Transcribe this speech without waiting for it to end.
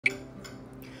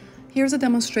Here's a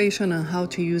demonstration on how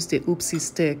to use the Oopsie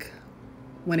stick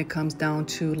when it comes down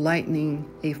to lightening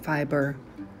a fiber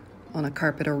on a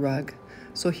carpet or rug.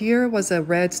 So here was a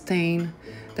red stain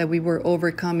that we were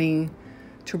overcoming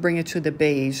to bring it to the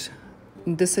beige.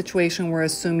 In this situation, we're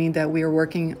assuming that we are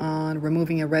working on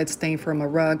removing a red stain from a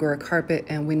rug or a carpet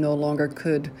and we no longer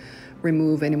could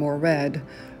remove any more red.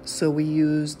 So we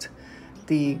used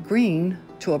the green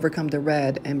to overcome the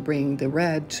red and bring the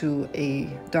red to a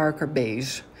darker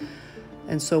beige.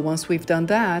 And so once we've done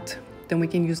that, then we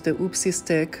can use the Oopsie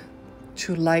stick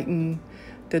to lighten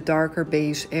the darker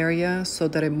beige area so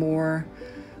that it more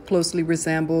closely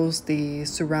resembles the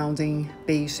surrounding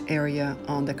beige area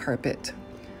on the carpet.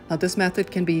 Now this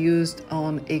method can be used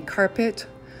on a carpet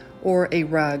or a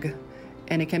rug,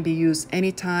 and it can be used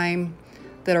anytime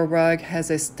that a rug has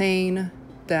a stain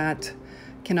that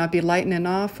cannot be lightened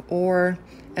enough, or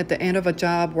at the end of a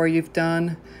job where you've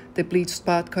done the bleach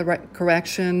spot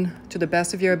correction to the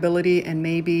best of your ability and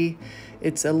maybe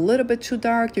it's a little bit too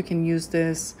dark. You can use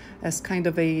this as kind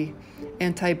of a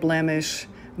anti-blemish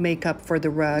makeup for the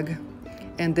rug.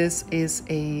 And this is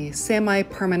a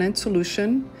semi-permanent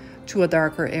solution to a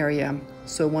darker area.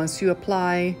 So once you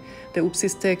apply the Oopsie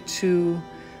stick to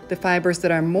the fibers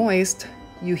that are moist,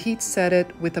 you heat set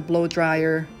it with a blow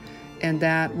dryer, and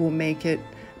that will make it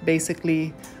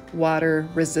basically water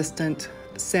resistant,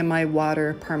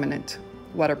 semi-water permanent,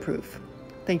 waterproof.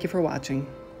 Thank you for watching.